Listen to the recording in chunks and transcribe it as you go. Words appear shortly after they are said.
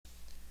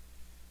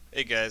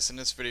Hey guys, in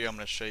this video I'm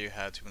going to show you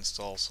how to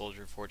install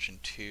Soldier of Fortune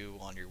 2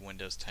 on your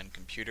Windows 10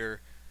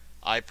 computer.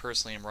 I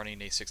personally am running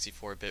a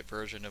 64-bit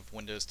version of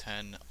Windows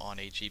 10 on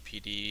a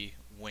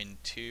GPDWin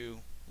 2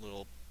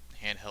 little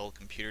handheld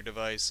computer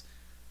device.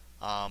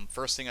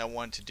 First thing I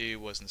wanted to do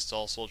was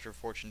install Soldier of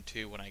Fortune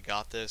 2 when I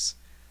got this.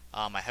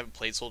 I haven't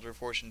played Soldier of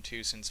Fortune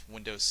 2 since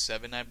Windows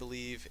 7 I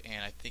believe,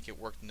 and I think it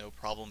worked no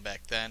problem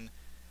back then.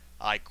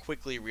 I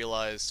quickly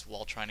realized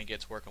while trying to get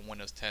it to work on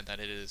Windows 10 that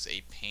it is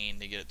a pain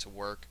to get it to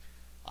work.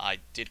 I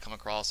did come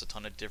across a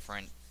ton of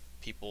different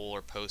people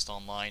or posts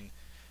online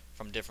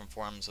from different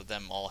forums of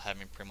them all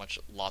having pretty much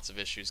lots of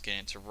issues getting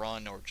it to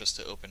run or just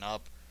to open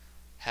up.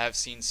 Have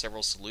seen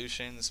several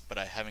solutions, but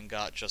I haven't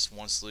got just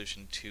one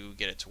solution to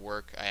get it to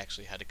work. I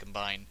actually had to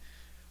combine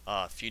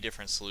a few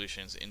different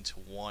solutions into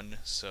one,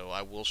 so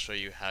I will show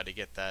you how to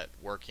get that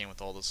working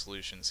with all the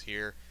solutions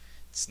here.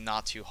 It's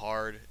not too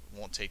hard, it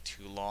won't take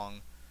too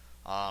long.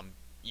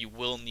 You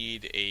will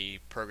need a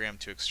program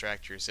to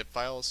extract your zip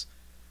files.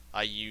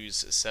 I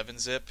use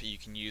 7-zip. You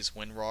can use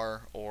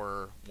WinRAR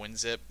or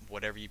WinZip,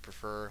 whatever you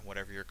prefer,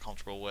 whatever you're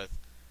comfortable with.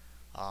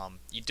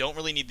 You don't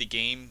really need the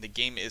game. The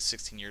game is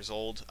 16 years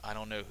old. I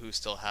don't know who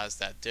still has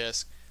that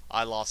disc.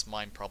 I lost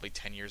mine probably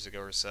 10 years ago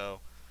or so,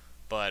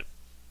 but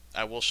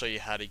I will show you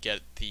how to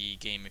get the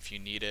game if you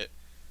need it.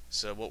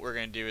 So what we're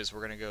going to do is we're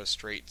going to go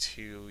straight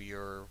to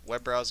your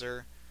web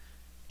browser,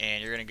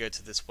 and you're going to go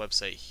to this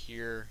website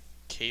here,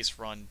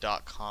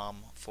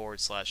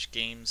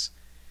 caserun.com/games.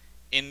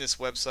 In this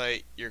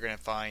website, you're going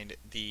to find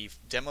the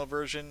demo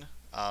version.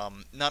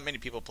 Not many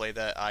people play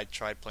that. I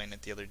tried playing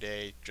it the other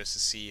day just to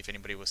see if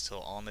anybody was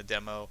still on the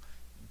demo.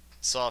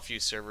 Saw a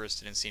few servers,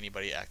 didn't see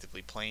anybody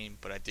actively playing,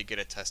 but I did get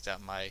to test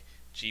out my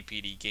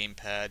GPD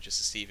gamepad just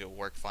to see if it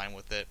worked fine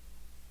with it,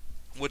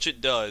 which it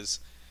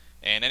does.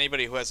 And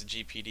anybody who has a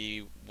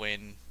GPD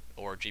Win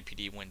or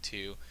GPD Win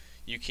 2,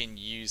 you can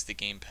use the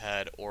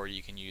gamepad or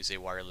you can use a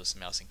wireless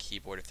mouse and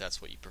keyboard if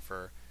that's what you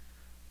prefer.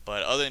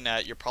 But other than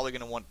that, you're probably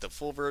going to want the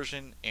full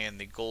version and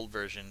the gold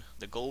version.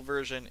 The gold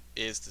version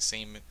is the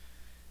same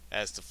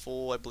as the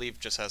full, I believe,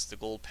 just has the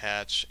gold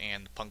patch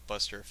and Punk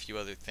Buster, a few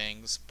other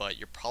things, but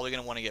you're probably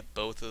going to want to get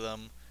both of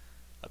them.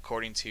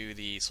 According to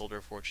the Soldier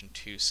of Fortune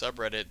 2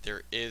 subreddit,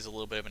 there is a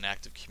little bit of an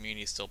active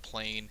community still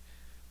playing,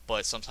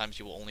 but sometimes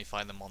you will only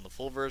find them on the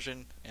full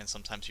version, and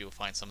sometimes you will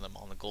find some of them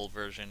on the gold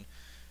version,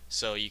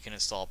 so you can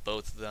install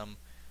both of them.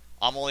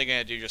 I'm only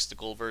going to do just the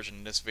gold version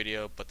in this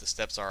video, but the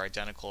steps are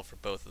identical for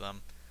both of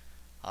them.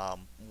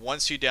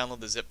 Once you download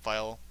the zip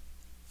file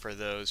for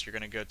those, you're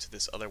going to go to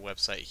this other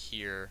website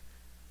here,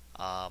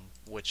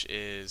 which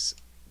is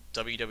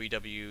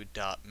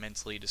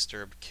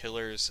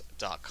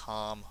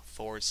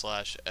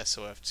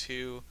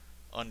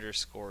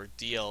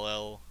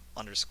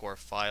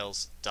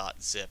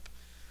www.mentallydisturbedkillers.com/sof2_dll_files.zip.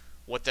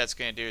 What that's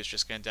going to do is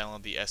just going to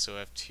download the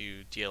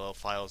SOF2 DLL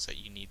files that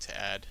you need to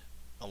add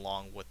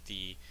along with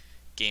the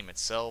game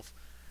itself.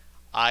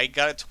 I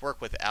got it to work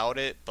without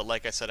it, but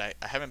like I said, I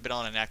haven't been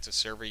on an active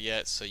server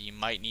yet, so you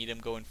might need them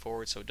going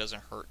forward, so it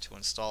doesn't hurt to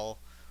install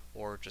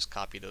or just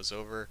copy those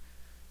over.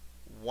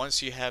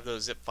 Once you have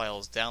those zip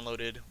files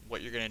downloaded,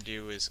 what you're going to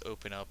do is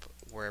open up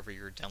wherever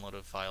your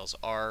downloaded files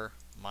are.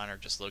 Mine are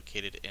just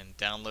located in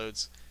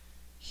downloads.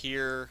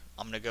 Here,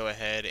 I'm going to go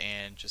ahead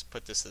and just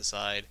put this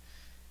aside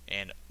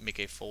and make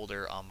a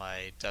folder on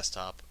my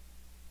desktop.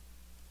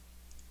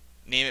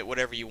 Name it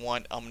whatever you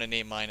want. I'm going to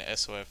name mine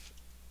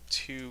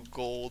SOF2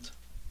 Gold.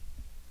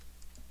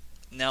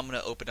 Now I'm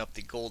going to open up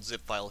the gold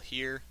zip file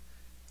here,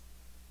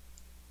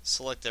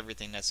 select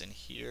everything that's in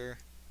here,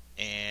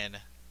 and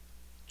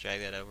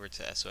drag that over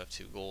to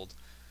SOF2 Gold.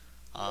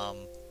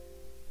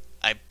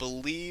 I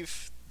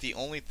believe the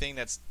only thing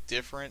that's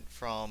different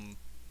from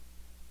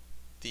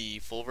the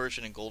full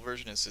version and gold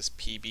version is this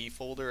PB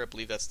folder. I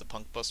believe that's the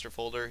Punk Buster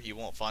folder. You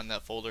won't find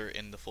that folder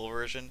in the full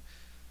version.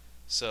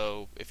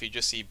 So if you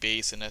just see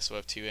base and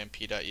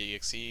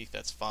SOF2mp.exe,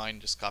 that's fine.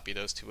 Just copy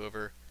those two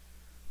over.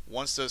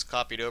 Once those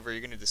copied over,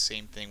 you're going to do the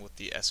same thing with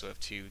the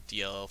SOF2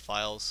 DLL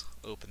files.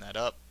 Open that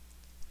up,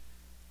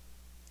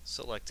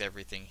 select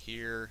everything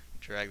here,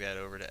 drag that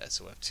over to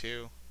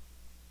SOF2,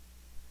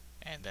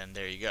 and then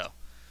there you go.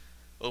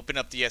 Open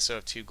up the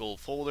SOF2 Gold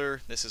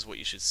folder. This is what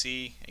you should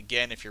see.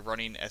 Again, if you're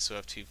running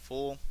SOF2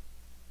 full,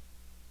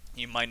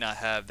 you might not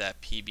have that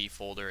PB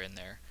folder in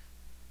there.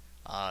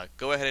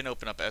 Go ahead and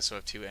open up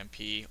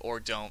SOF2MP, or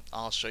don't.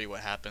 I'll show you what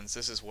happens.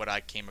 This is what I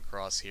came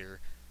across here.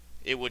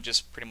 It would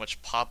just pretty much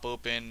pop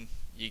open,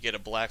 you get a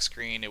black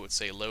screen, it would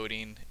say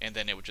loading, and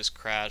then it would just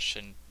crash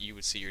and you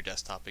would see your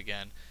desktop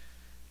again.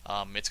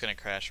 It's going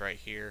to crash right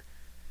here.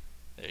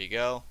 There you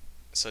go.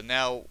 So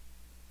now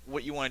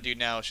what you want to do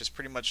now is just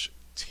pretty much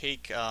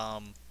take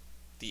the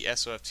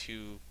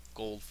SOF2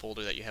 Gold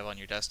folder that you have on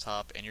your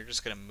desktop, and you're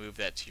just going to move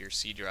that to your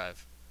C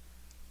drive,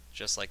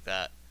 just like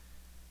that.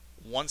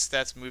 Once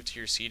that's moved to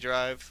your C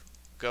drive,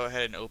 go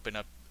ahead and open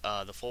up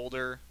the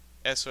folder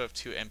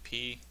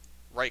SOF2MP,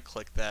 right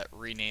click that,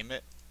 rename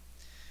it.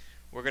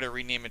 We're going to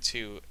rename it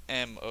to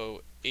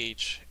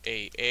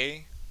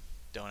MOHAA.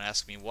 Don't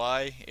ask me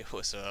why. It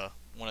was a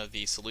one of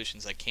the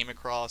solutions I came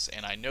across,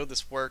 and I know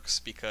this works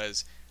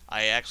because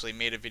I actually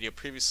made a video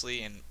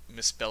previously and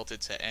misspelled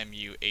it to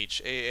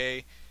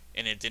MUHAA,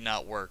 and it did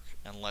not work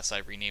unless I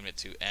renamed it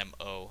to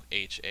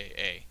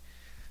MOHAA.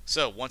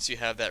 So once you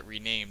have that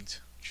renamed,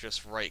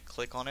 just right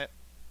click on it,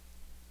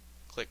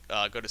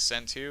 go to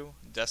send to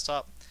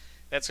desktop.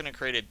 That's going to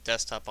create a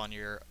desktop on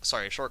your,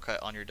 a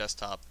shortcut on your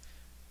desktop,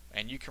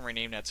 and you can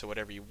rename that to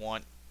whatever you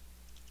want.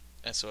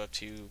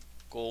 SOF2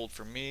 gold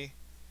for me,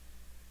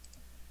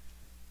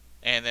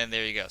 and then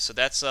there you go. So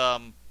that's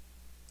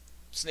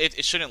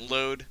it shouldn't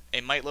load.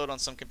 It might load on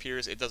some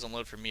computers. It doesn't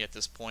load for me at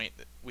this point.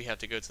 We have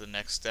to go to the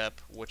next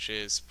step, which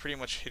is pretty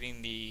much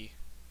hitting the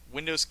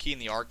Windows key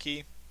and the R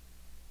key.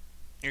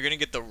 You're going to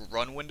get the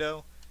run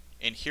window,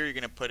 and here you're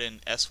going to put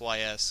in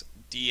sysdm.cpl.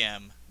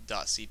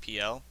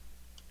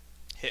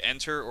 Hit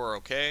enter or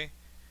OK.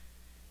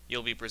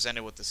 You'll be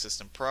presented with the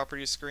system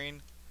properties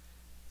screen.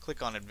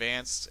 Click on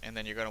advanced, and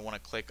then you're going to want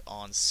to click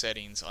on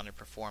settings under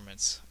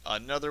performance.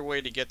 Another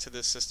way to get to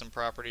this system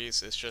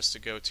properties is just to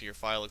go to your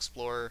file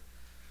explorer,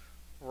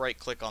 right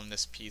click on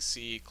this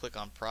PC, click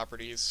on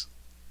properties.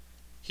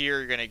 Here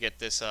you're going to get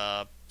this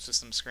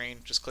system screen.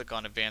 Just click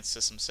on advanced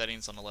system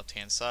settings on the left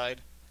hand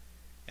side,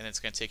 and it's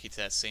going to take you to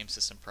that same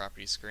system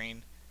properties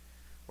screen.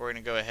 We're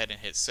going to go ahead and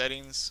hit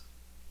settings,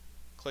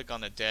 click on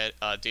the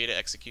data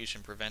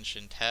execution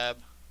prevention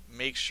tab.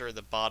 Make sure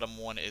the bottom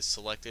one is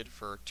selected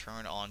for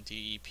turn on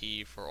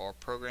DEP for all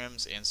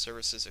programs and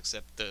services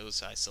except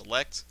those I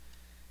select.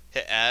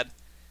 Hit add.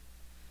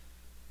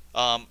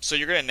 So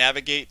you're going to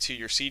navigate to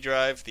your C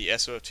drive, the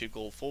SOF2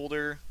 gold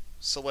folder,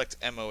 select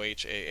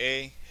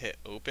MOHAA, hit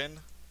open,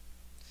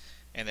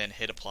 and then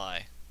hit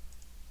apply.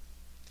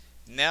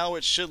 Now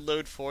it should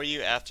load for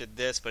you after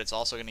this, but it's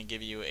also going to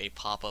give you a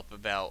pop-up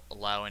about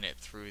allowing it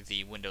through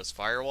the Windows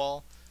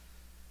firewall.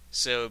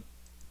 So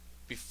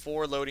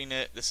before loading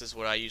it, this is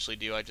what I usually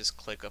do. I just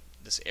click up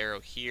this arrow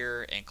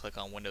here and click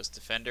on Windows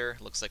Defender.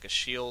 Looks like a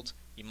shield.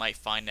 You might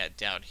find that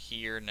down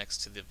here next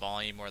to the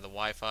volume or the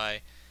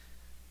Wi-Fi.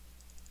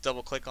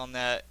 Double click on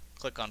that,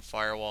 click on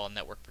Firewall and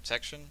Network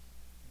Protection.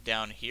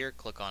 Down here,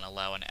 click on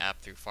Allow an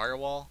app through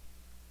Firewall.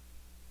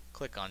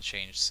 Click on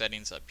Change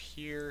Settings up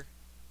here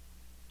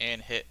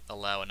and hit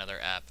Allow another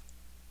app.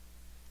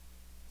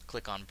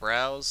 Click on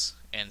Browse,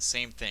 and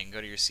same thing,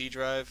 go to your C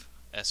drive,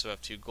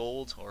 SOF2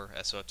 Gold or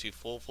SOF2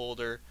 Full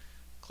folder,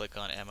 click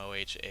on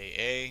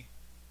MOHAA,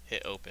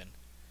 hit open,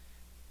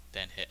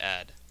 then hit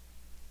add.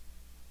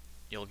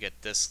 You'll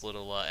get this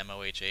little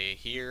MOHAA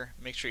here.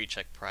 Make sure you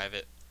check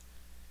private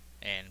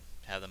and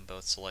have them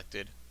both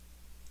selected.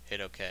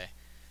 Hit OK.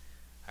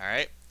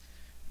 Alright,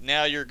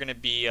 now you're going to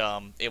be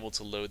able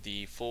to load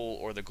the full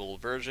or the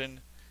gold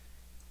version.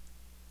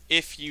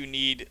 If you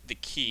need the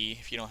key,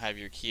 if you don't have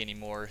your key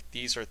anymore,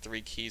 these are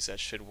 3 keys that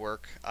should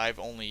work. I've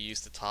only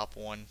used the top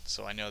one,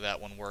 so I know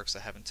that one works. I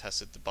haven't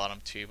tested the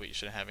bottom 2, but you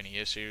shouldn't have any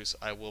issues.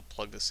 I will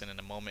plug this in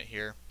a moment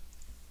here.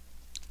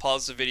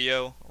 Pause the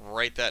video,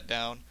 write that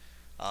down.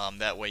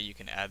 That way you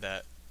can add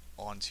that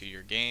onto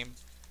your game.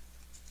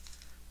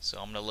 So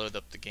I'm going to load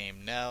up the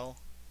game now.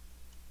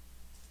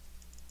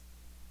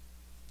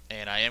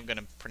 And I am going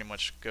to pretty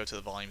much go to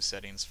the volume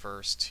settings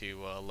first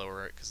to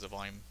lower it because the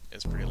volume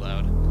is pretty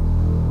loud.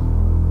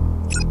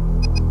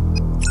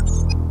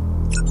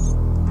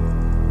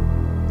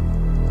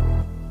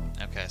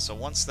 Okay, so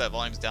once that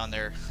volume's down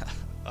there,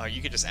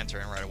 you could just enter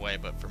in right away,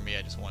 but for me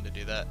I just wanted to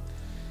do that.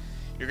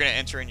 You're going to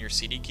enter in your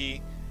CD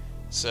key.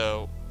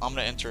 So I'm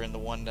going to enter in the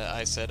one that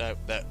I said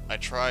that I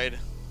tried,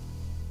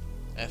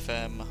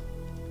 FM,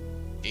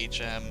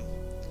 HM,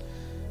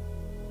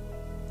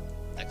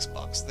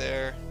 Xbox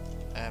there,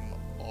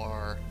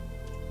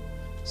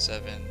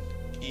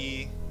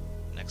 MR7E,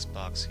 next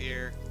box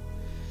here,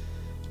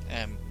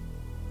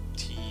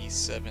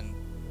 MT7W,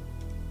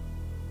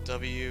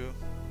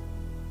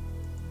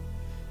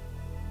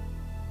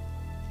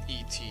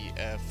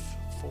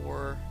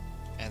 ETF4,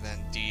 and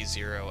then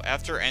D0.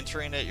 After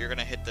entering it, you're going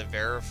to hit the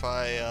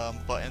verify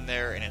button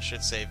there, and it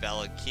should say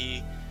valid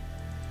key,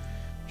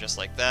 just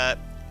like that.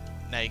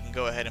 Now you can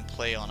go ahead and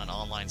play on an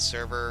online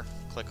server.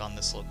 Click on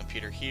this little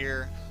computer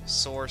here,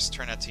 source,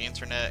 turn that to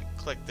internet,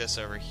 click this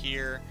over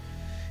here,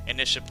 and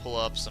it should pull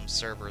up some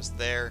servers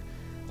there.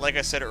 Like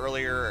I said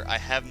earlier, I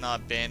have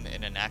not been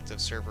in an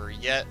active server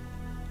yet.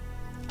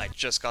 I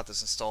just got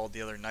this installed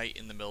the other night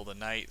in the middle of the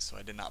night, so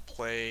I did not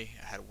play.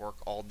 I had work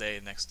all day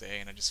the next day,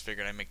 and I just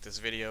figured I'd make this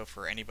video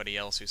for anybody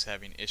else who's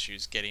having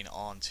issues getting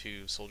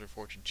onto Soldier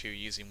Fortune 2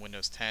 using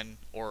Windows 10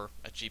 or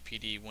a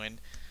GPDWin.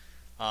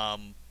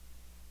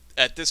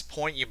 At this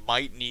point, you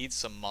might need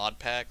some mod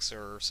packs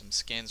or some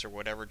skins or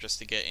whatever just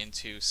to get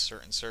into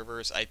certain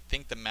servers. I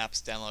think the maps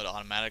download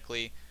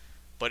automatically,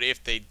 but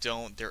if they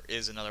don't, there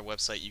is another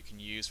website you can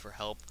use for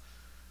help.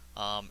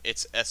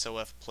 It's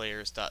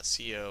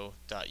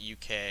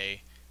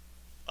sofplayers.co.uk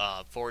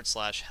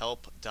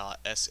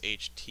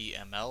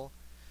 /help.shtml.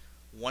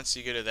 Once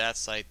you go to that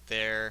site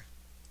there,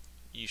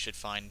 you should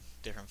find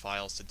different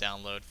files to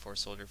download for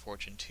Soldier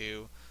Fortune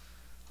 2.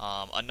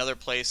 Another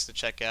place to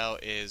check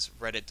out is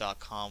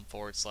reddit.com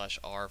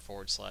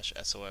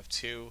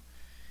 /r/sof2.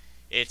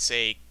 It's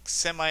a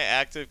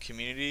semi-active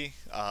community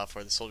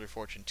for the Soldier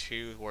Fortune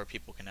 2 where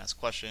people can ask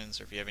questions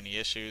or if you have any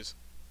issues.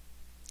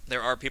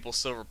 There are people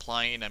still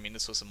replying. I mean,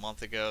 this was a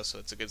month ago, so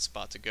it's a good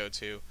spot to go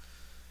to.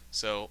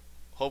 So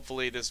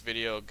hopefully this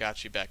video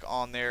got you back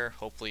on there.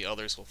 Hopefully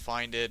others will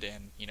find it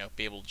and,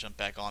 be able to jump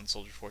back on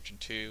Soldier Fortune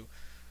 2.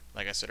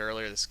 Like I said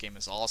earlier, this game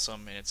is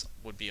awesome, and it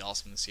would be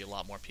awesome to see a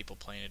lot more people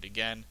playing it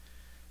again.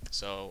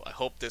 So I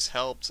hope this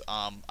helped.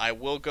 I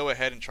will go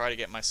ahead and try to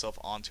get myself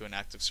onto an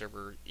active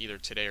server either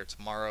today or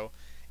tomorrow.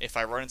 If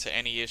I run into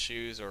any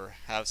issues or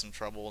have some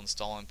trouble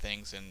installing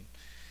things and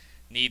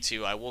need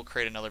to, I will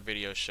create another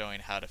video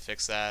showing how to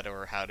fix that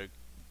or how to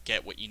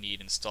get what you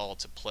need installed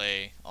to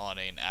play on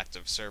an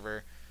active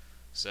server.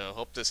 So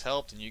hope this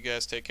helped, and you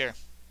guys take care.